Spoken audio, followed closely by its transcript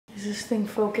Is this thing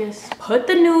focused? Put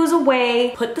the news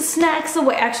away, put the snacks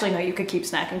away. Actually, no, you could keep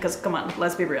snacking because come on,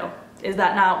 let's be real. Is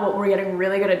that not what we're getting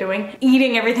really good at doing?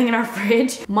 Eating everything in our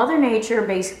fridge? Mother Nature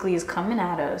basically is coming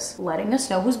at us, letting us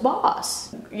know who's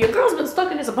boss. Your girl's been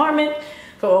stuck in this apartment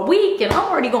for a week and I'm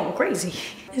already going crazy.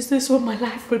 Is this what my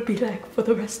life would be like for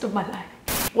the rest of my life?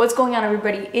 What's going on,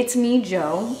 everybody? It's me,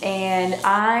 Joe, and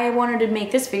I wanted to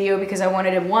make this video because I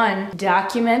wanted to, one,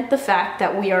 document the fact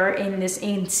that we are in this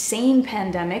insane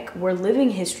pandemic. We're living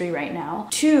history right now.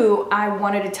 Two, I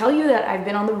wanted to tell you that I've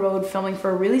been on the road filming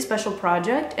for a really special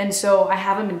project, and so I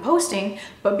haven't been posting,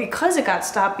 but because it got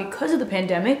stopped because of the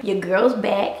pandemic, your girl's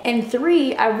back. And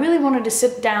three, I really wanted to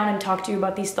sit down and talk to you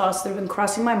about these thoughts that have been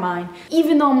crossing my mind,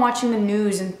 even though I'm watching the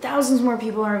news and thousands more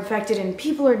people are infected and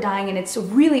people are dying, and it's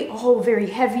really all very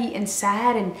heavy and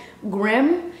sad and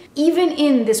grim. Even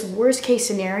in this worst case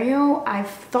scenario, I've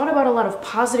thought about a lot of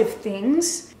positive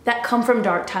things that come from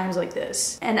dark times like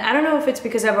this. And I don't know if it's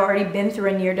because I've already been through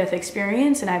a near-death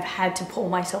experience and I've had to pull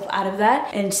myself out of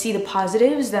that and see the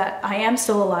positives that I am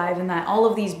still alive and that all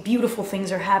of these beautiful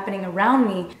things are happening around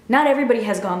me. Not everybody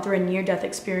has gone through a near-death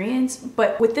experience,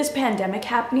 but with this pandemic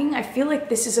happening, I feel like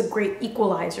this is a great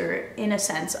equalizer in a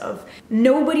sense of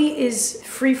nobody is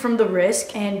free from the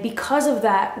risk, and because of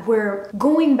that, we're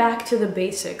going back to the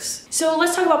basics. So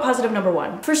let's talk about positive number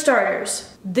one. For starters,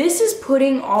 this is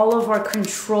putting all of our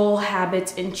control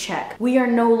habits in check. We are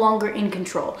no longer in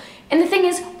control. And the thing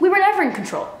is, we were never in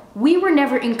control. We were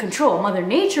never in control. Mother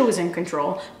Nature was in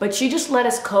control, but she just let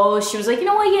us coast. She was like, you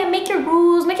know what, yeah, make your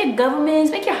rules, make your governments,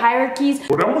 make your hierarchies.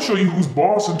 But I'm gonna show you who's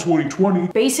boss in 2020.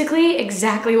 Basically,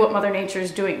 exactly what Mother Nature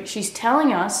is doing. She's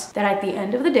telling us that at the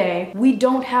end of the day, we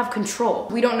don't have control.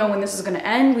 We don't know when this is gonna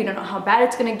end. We don't know how bad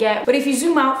it's gonna get. But if you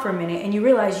zoom out for a minute and you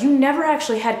realize you never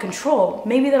actually had control,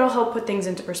 maybe that'll help put things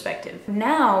into perspective.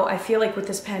 Now, I feel like with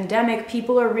this pandemic,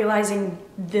 people are realizing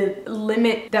the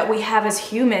limit that we have as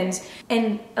humans,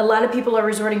 and a lot of people are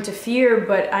resorting to fear,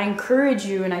 but I encourage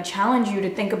you and I challenge you to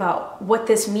think about what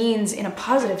this means in a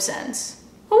positive sense.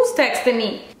 Who's texting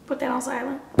me? Put that on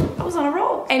silent. I was on a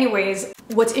roll. Anyways,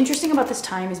 what's interesting about this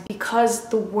time is because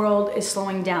the world is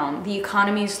slowing down, the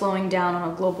economy is slowing down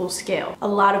on a global scale. A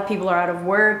lot of people are out of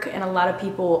work and a lot of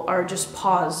people are just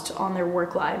paused on their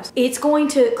work lives. It's going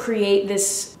to create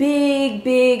this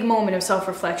big moment of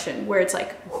self-reflection where it's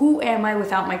like, who am I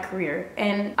without my career?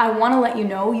 And I want to let you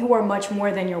know you are much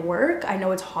more than your work. I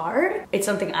know it's hard. It's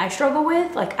something I struggle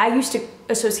with. Like, I used to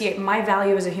associate my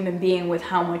value as a human being with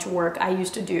how much work I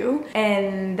used to do,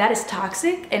 and that is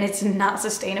toxic and it's not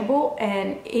sustainable,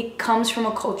 and it comes from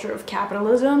a culture of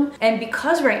capitalism. And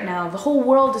because right now the whole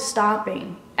world is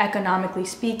stopping, economically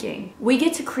speaking, we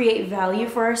get to create value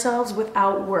for ourselves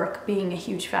without work being a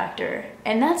huge factor.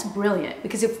 And that's brilliant,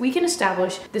 because if we can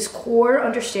establish this core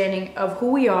understanding of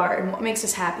who we are and what makes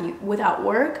us happy without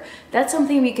work, that's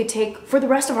something we could take for the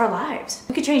rest of our lives.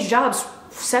 We could change jobs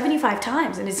 75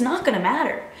 times and it's not gonna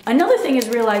matter. Another thing is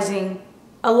realizing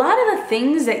a lot of the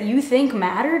things that you think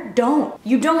matter don't.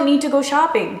 You don't need to go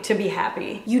shopping to be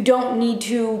happy. You don't need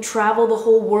to travel the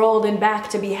whole world and back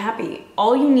to be happy.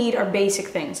 All you need are basic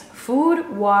things: food,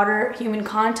 water, human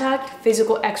contact,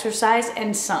 physical exercise,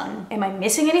 and sun. Am I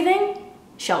missing anything?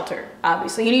 Shelter.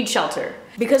 Obviously, you need shelter.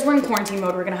 Because we're in quarantine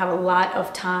mode, we're gonna have a lot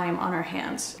of time on our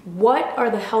hands. What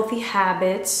are the healthy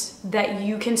habits that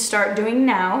you can start doing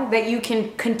now that you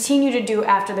can continue to do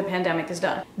after the pandemic is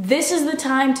done? This is the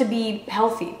time to be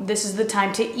healthy. This is the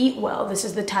time to eat well. This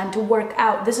is the time to work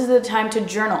out. This is the time to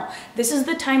journal. This is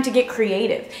the time to get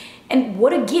creative. And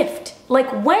what a gift.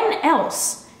 Like, when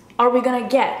else are we gonna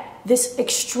get this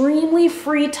extremely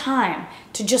free time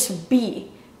to just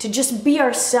be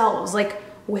ourselves? Like,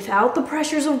 without the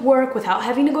pressures of work, without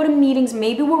having to go to meetings.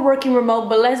 Maybe we're working remote,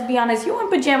 but let's be honest, you're in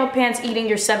pajama pants eating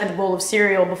your 7th bowl of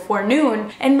cereal before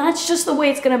noon, and that's just the way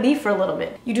it's gonna be for a little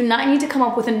bit. You do not need to come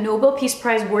up with a Nobel Peace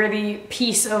Prize worthy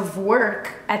piece of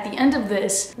work at the end of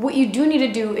this. What you do need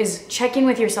to do is check in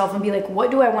with yourself and be like,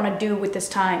 what do I wanna do with this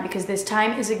time? Because this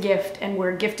time is a gift, and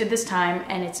we're gifted this time,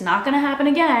 and it's not gonna happen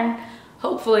again.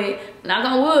 Hopefully, knock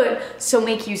on wood, so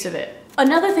make use of it.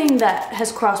 Another thing that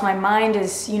has crossed my mind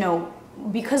is, you know,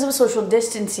 because of social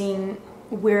distancing,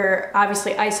 we're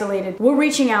obviously isolated. We're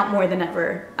reaching out more than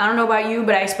ever. I don't know about you,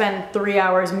 but I spend 3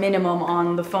 hours minimum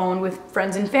on the phone with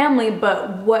friends and family.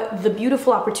 But what the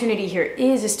beautiful opportunity here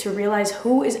is to realize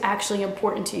who is actually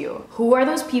important to you. Who are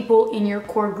those people in your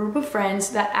core group of friends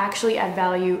that actually add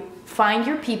value? Find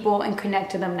your people and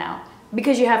connect to them now,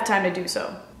 because you have time to do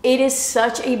so. It is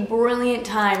such a brilliant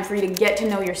time for you to get to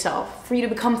know yourself, for you to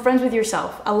become friends with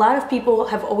yourself. A lot of people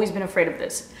have always been afraid of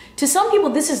this. To some people,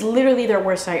 this is literally their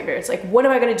worst nightmare. It's like, what am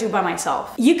I gonna do by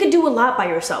myself? You could do a lot by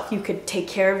yourself. You could take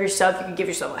care of yourself. You could give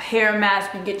yourself a hair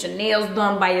mask. You could get your nails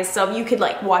done by yourself. You could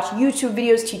like watch YouTube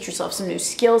videos, teach yourself some new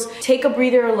skills, take a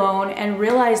breather alone and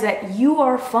realize that you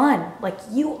are fun. Like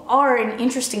you are an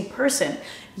interesting person.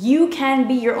 You can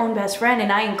be your own best friend, and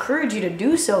I encourage you to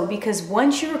do so, because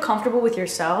once you're comfortable with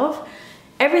yourself,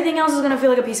 everything else is gonna feel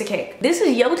like a piece of cake. This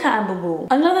is your time, boo-boo.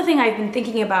 Another thing I've been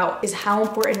thinking about is how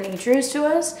important nature is to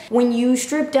us. When you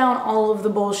strip down all of the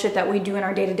bullshit that we do in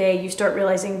our day-to-day, you start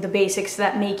realizing the basics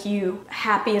that make you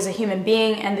happy as a human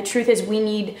being, and the truth is we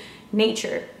need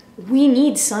nature. We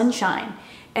need sunshine.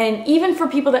 And even for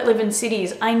people that live in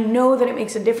cities, I know that it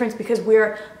makes a difference because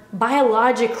we're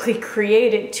biologically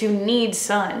created to need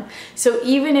sun. So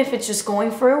even if it's just going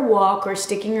for a walk or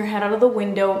sticking your head out of the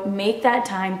window, make that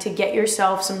time to get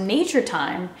yourself some nature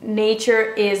time.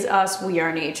 Nature is us, we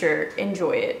are nature.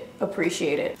 Enjoy it,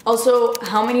 appreciate it. Also,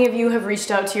 how many of you have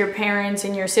reached out to your parents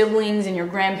and your siblings and your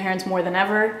grandparents more than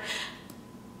ever?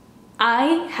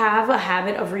 I have a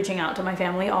habit of reaching out to my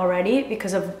family already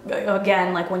because of,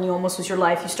 again, like when you almost lose your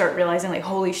life, you start realizing like,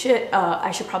 holy shit, I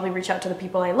should probably reach out to the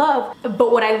people I love.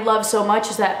 But what I love so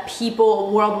much is that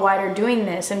people worldwide are doing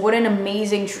this, and what an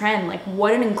amazing trend. Like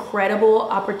what an incredible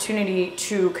opportunity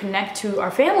to connect to our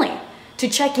family, to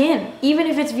check in, even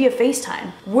if it's via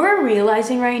FaceTime. We're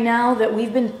realizing right now that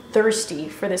we've been thirsty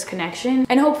for this connection,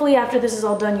 and hopefully after this is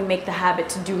all done, you make the habit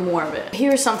to do more of it.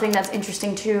 Here's something that's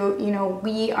interesting too. You know,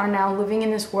 we are now living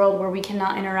in this world where we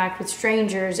cannot interact with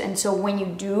strangers, and so when you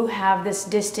do have this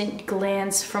distant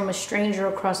glance from a stranger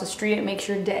across the street, it makes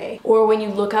your day. Or when you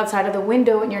look outside of the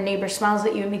window and your neighbor smiles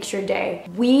at you, it makes your day.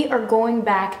 We are going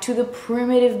back to the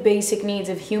primitive basic needs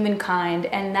of humankind,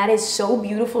 and that is so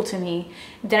beautiful to me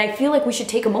that I feel like we should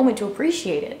take a moment to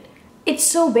appreciate it. It's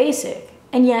so basic.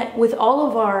 And yet with all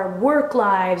of our work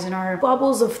lives and our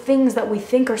bubbles of things that we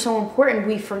think are so important,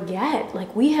 we forget.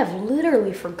 Like we have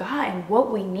literally forgotten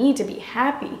what we need to be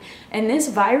happy. And this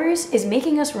virus is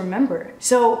making us remember.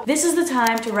 So this is the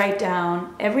time to write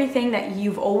down everything that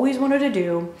you've always wanted to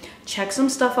do, check some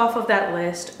stuff off of that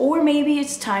list, or maybe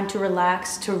it's time to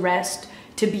relax, to rest,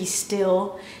 to be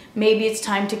still. Maybe it's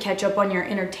time to catch up on your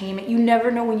entertainment. You never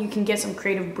know when you can get some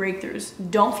creative breakthroughs.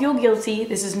 Don't feel guilty.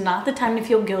 This is not the time to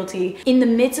feel guilty. In the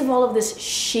midst of all of this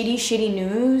shitty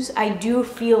news, I do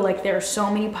feel like there are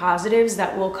so many positives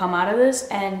that will come out of this,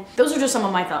 and those are just some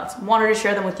of my thoughts. Wanted to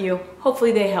share them with you.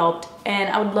 Hopefully they helped, and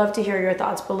I would love to hear your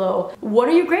thoughts below. What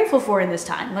are you grateful for in this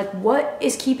time? Like what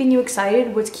is keeping you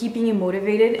excited? What's keeping you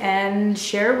motivated? And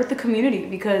share it with the community,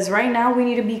 because right now we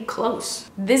need to be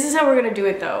close. This is how we're gonna do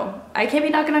it though. I can't be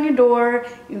knocking on your door,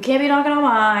 you can't be knocking on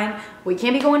mine, we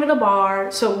can't be going to the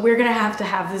bar, so we're gonna have to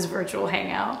have this virtual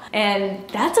hangout. And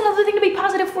that's another thing to be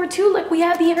positive for too, like we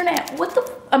have the internet.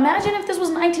 Imagine if this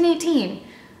was 1918.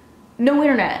 No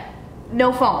internet,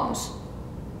 no phones,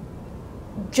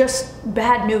 just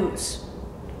bad news.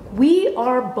 We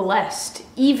are blessed,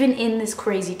 even in this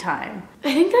crazy time.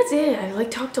 I think that's it. I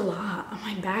like talked a lot.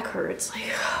 My back hurts. Like,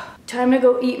 time to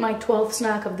go eat my 12th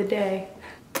snack of the day.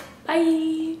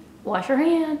 Bye. Wash your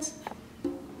hands.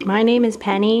 My name is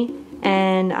Penny,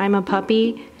 and I'm a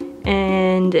puppy,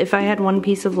 and if I had one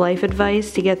piece of life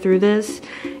advice to get through this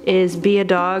is be a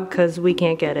dog, because we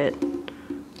can't get it.